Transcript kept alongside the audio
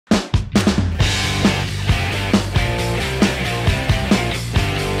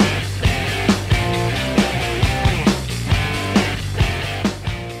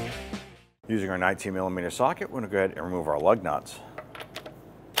19mm socket, we're going to go ahead and remove our lug nuts.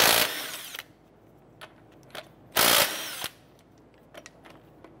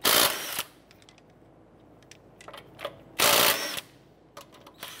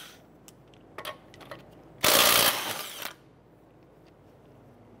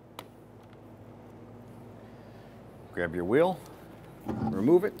 Grab your wheel,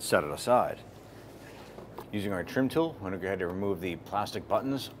 remove it, set it aside. Using our trim tool, we're going to go ahead and remove the plastic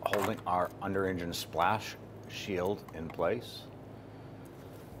buttons holding our under-engine splash shield in place.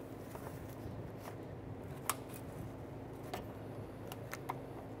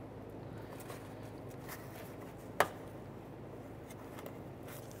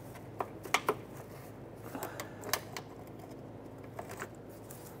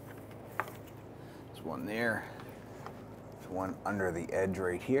 There's one there. There's one under the edge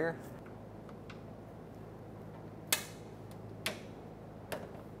right here.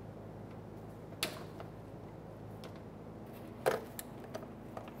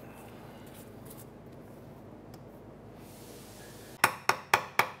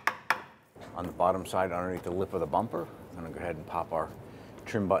 On the bottom side, underneath the lip of the bumper, I'm going to go ahead and pop our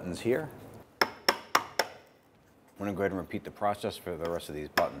trim buttons here. I'm going to go ahead and repeat the process for the rest of these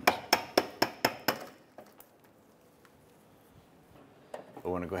buttons. I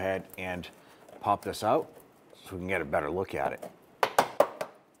want to go ahead and pop this out so we can get a better look at it.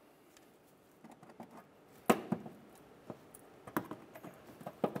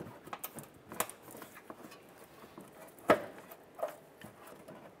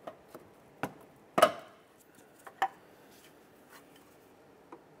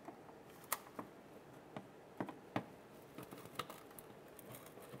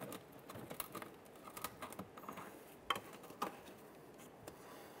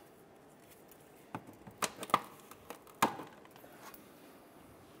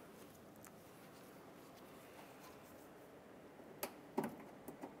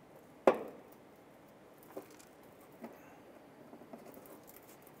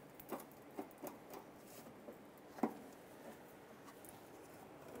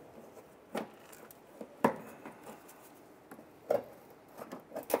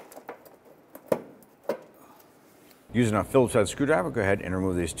 Using a Phillips head screwdriver, go ahead and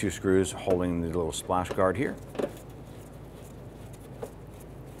remove these two screws holding the little splash guard here.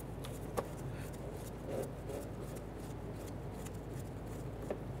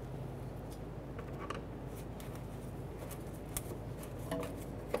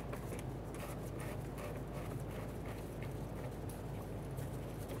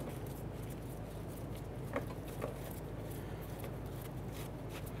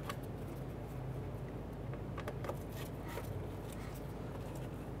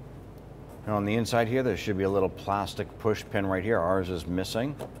 Now on the inside here, there should be a little plastic push pin right here. Ours is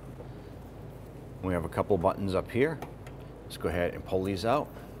missing. We have a couple buttons up here. Let's go ahead and pull these out.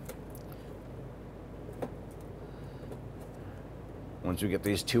 Once we get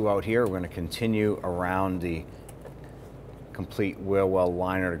these two out here, we're going to continue around the complete wheel well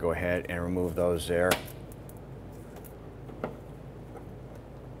liner to go ahead and remove those there.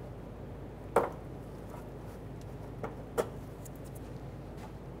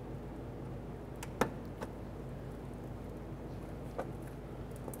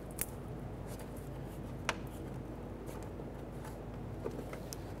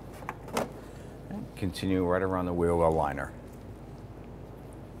 Continue right around the wheel well liner.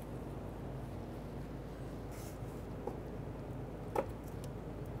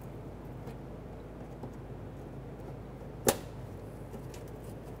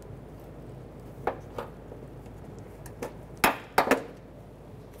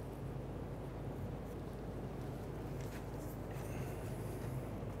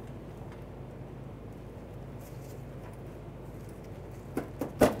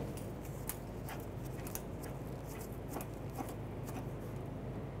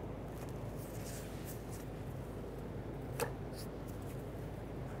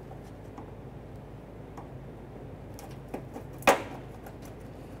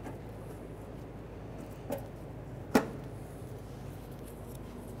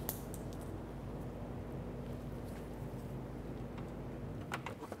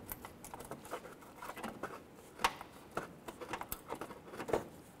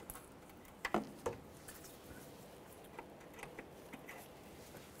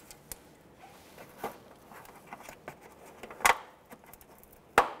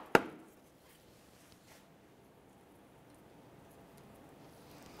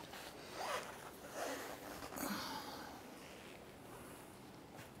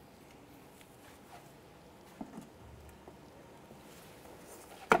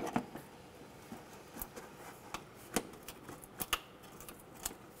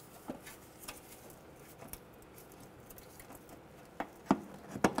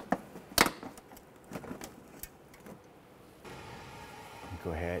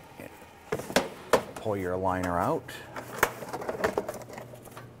 pull your liner out.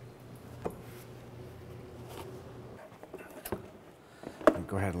 And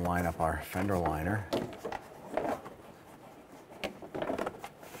go ahead and line up our fender liner.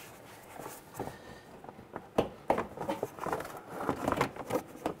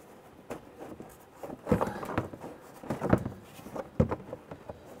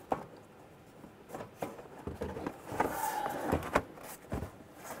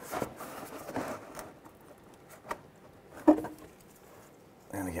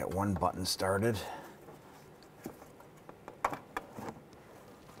 I'm gonna get one button started.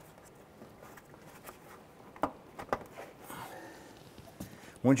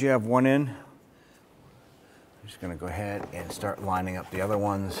 Once you have one in, I'm just gonna go ahead and start lining up the other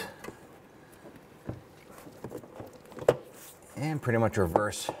ones. And pretty much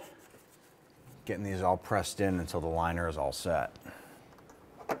reverse, getting these all pressed in until the liner is all set.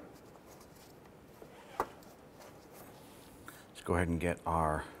 Let's go ahead and get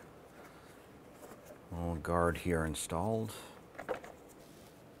our little guard here installed.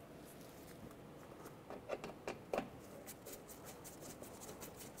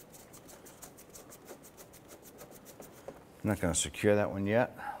 I'm not going to secure that one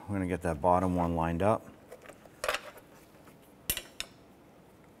yet. We're going to get that bottom one lined up.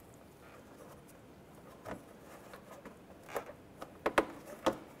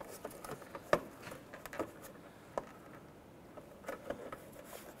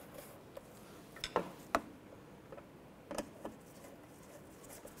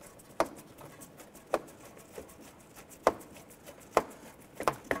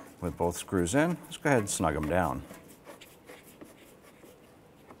 With both screws in, let's go ahead and snug them down.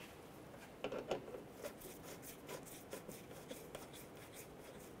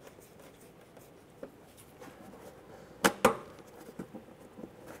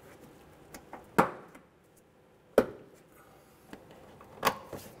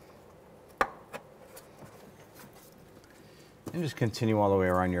 And just continue all the way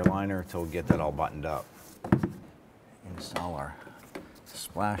around your liner until we get that all buttoned up. Install our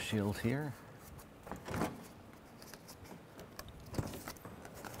splash shield here.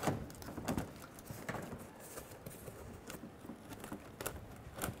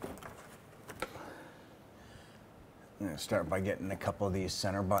 I'm going to start by getting a couple of these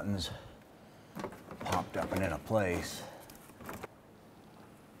center buttons popped up and into place.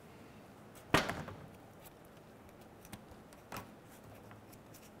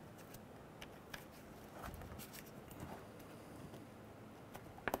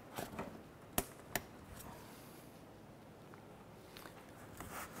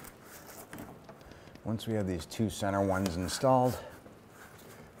 Once we have these two center ones installed,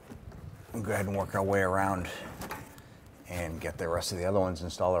 we'll go ahead and work our way around and get the rest of the other ones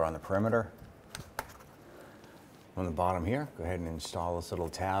installed around the perimeter. On the bottom here, go ahead and install this little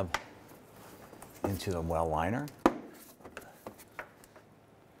tab into the well liner.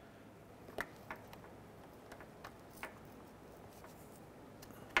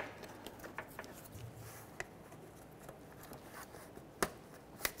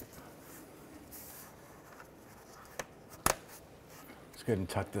 Let's go ahead and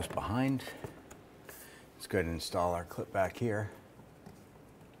tuck this behind. Let's go ahead and install our clip back here.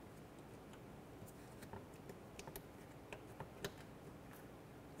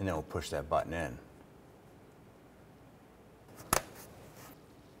 And then we'll push that button in.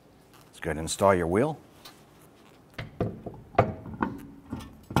 Let's go ahead and install your wheel.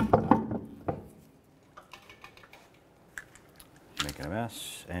 Making a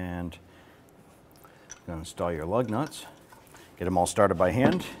mess. And I'm going to install your lug nuts. Get them all started by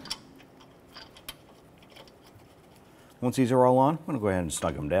hand. Once these are all on, I'm going to go ahead and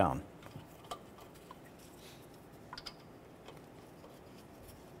snug them down.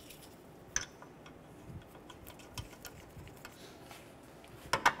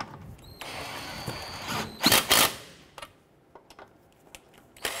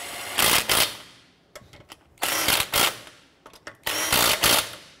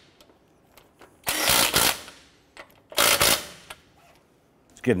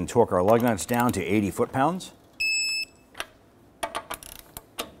 Let's get and torque our lug nuts down to 80 foot-pounds.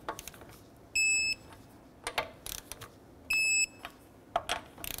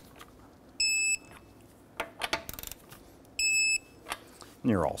 And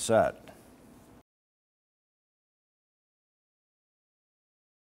you're all set.